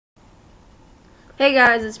Hey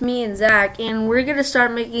guys, it's me and Zach, and we're gonna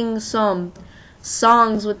start making some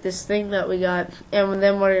songs with this thing that we got, and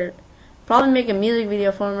then we're probably make a music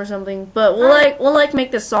video for them or something. But we'll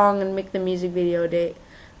make the song and make the music video a day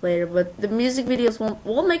later. But the music videos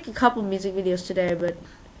we'll make a couple music videos today, but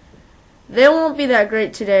they won't be that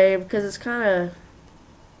great today because it's kind of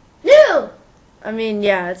New! I mean,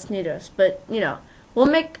 yeah, it's new to us, but we'll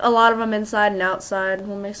make a lot of them inside and outside.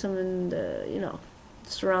 We'll make some in the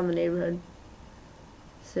just around the neighborhood.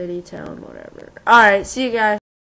 City, town, whatever. Alright, see you guys.